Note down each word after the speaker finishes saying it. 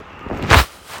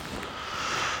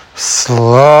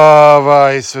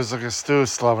Slava Isusa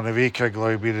Christus, Slava Navika,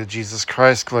 glory be to Jesus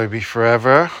Christ, glory be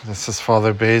forever. This is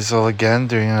Father Basil again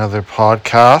doing another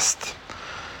podcast.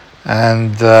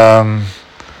 And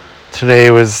today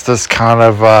was this kind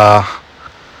of,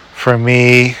 for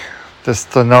me,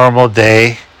 just the normal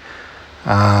day,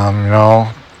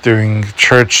 doing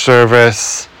church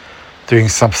service, doing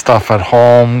some stuff at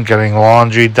home, getting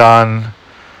laundry done,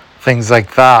 things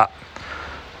like that.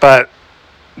 But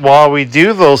while we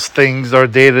do those things, our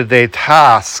day-to-day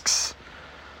tasks,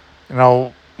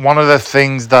 one of the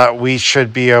things that we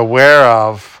should be aware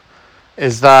of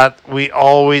is that we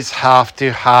always have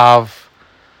to have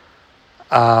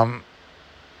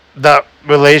that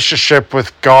relationship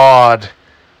with God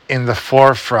in the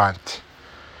forefront.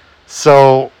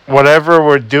 So whatever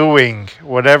we're doing,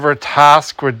 whatever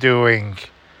task we're doing,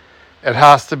 it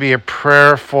has to be a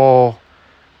prayerful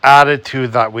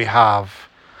attitude that we have.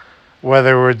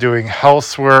 Whether we're doing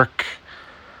housework,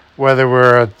 whether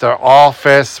we're at the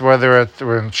office, whether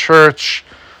we're in church,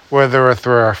 whether we're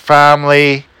through our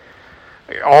family,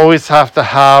 we always have to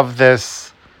have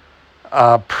this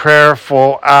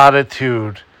prayerful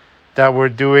attitude that we're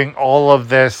doing all of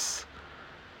this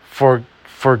for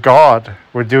God.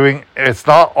 It's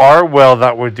not our will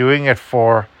that we're doing it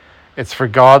for, it's for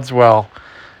God's will.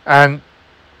 And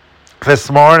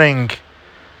this morning,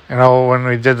 when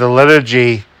we did the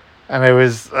liturgy, and it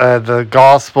was the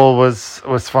gospel was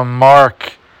from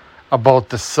Mark about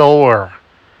the sower,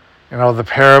 the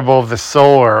parable of the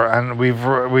sower, and we've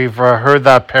heard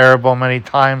that parable many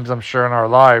times, I'm sure, in our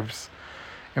lives.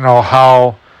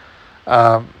 How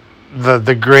the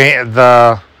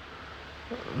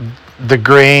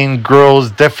grain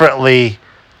grows differently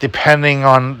depending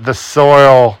on the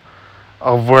soil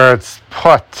of where it's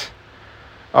put,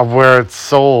 of where it's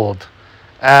sold,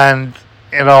 and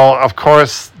of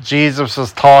course, Jesus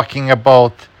was talking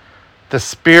about the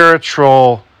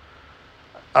spiritual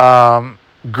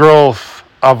growth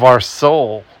of our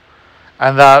soul,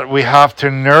 and that we have to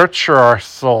nurture our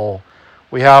soul.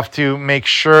 We have to make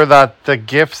sure that the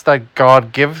gifts that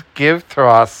God give to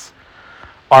us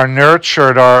are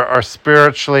nurtured, are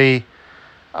spiritually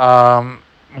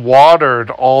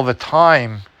watered all the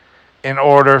time in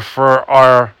order for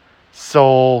our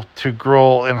soul to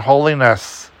grow in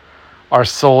holiness, our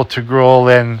soul to grow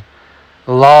in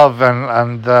love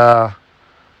and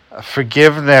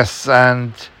forgiveness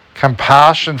and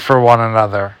compassion for one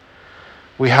another.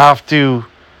 We have to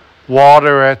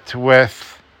water it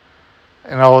with,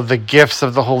 the gifts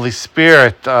of the Holy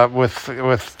Spirit,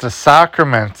 with the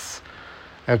sacraments,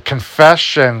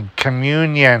 confession,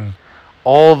 communion,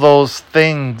 all those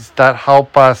things that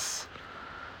help us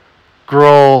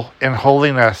grow in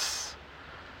holiness.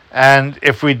 And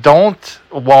if we don't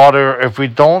water, if we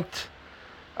don't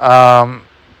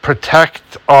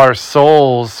protect our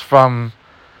souls from,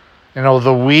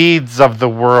 the weeds of the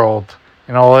world,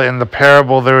 in the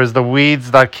parable there is the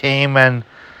weeds that came and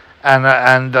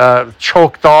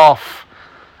choked off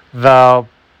the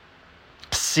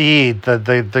seed,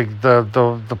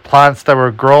 the plants that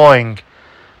were growing,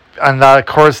 and that, of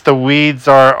course, the weeds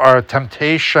are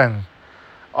temptation,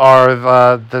 are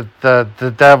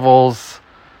the devil's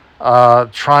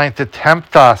trying to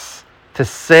tempt us to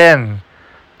sin,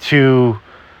 to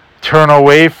turn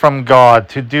away from God,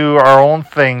 to do our own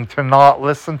thing, to not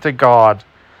listen to God.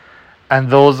 And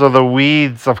those are the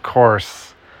weeds, of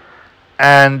course.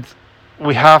 And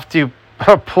we have to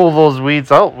pull those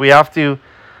weeds out. We have to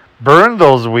burn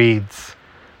those weeds.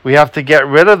 We have to get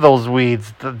rid of those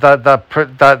weeds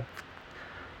that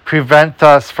prevent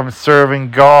us from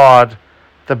serving God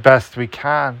the best we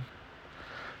can.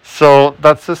 So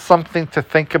that's just something to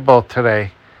think about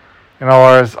today.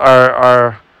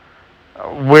 Our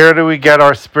where do we get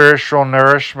our spiritual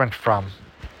nourishment from?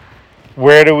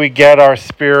 Where do we get our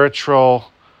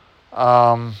spiritual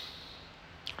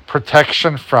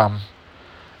protection from?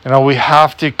 We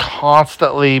have to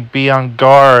constantly be on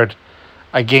guard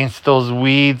against those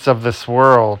weeds of this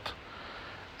world.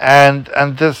 And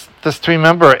this to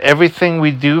remember, everything we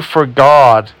do for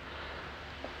God,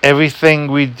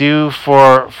 everything we do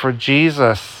for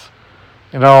Jesus,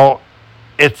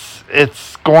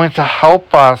 it's going to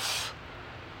help us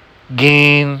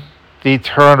gain the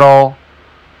eternal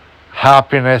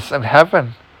happiness in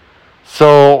heaven.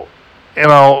 So,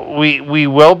 we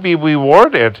will be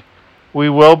rewarded. We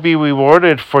will be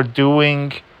rewarded for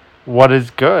doing what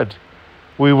is good.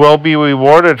 We will be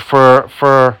rewarded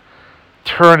for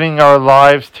turning our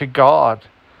lives to God,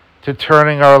 to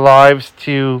turning our lives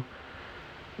to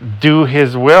do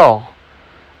His will,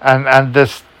 and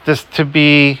this to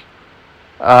be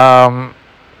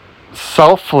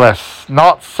selfless,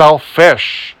 not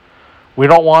selfish, We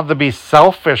don't want to be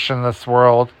selfish in this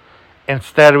world.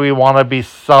 Instead, we want to be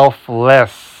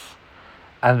selfless.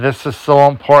 And this is so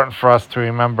important for us to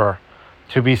remember,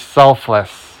 to be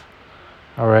selfless.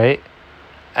 All right?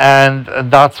 And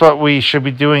that's what we should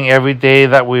be doing every day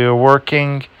that we are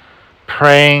working,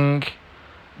 praying,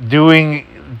 doing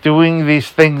these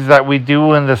things that we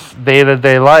do in this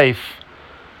day-to-day life,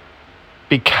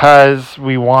 because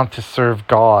we want to serve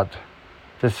God.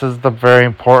 This is the very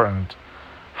important.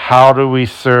 How do we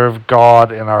serve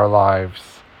God in our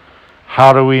lives?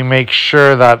 How do we make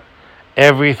sure that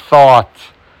every thought,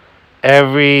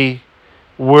 every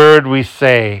word we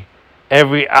say,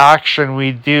 every action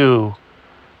we do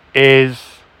is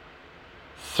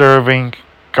serving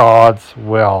God's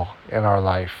will in our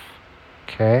life?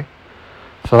 Okay?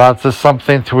 So that's just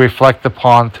something to reflect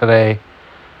upon today,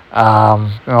 in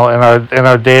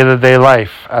our day-to-day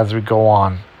life as we go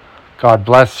on. God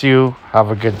bless you. Have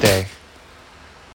a good day.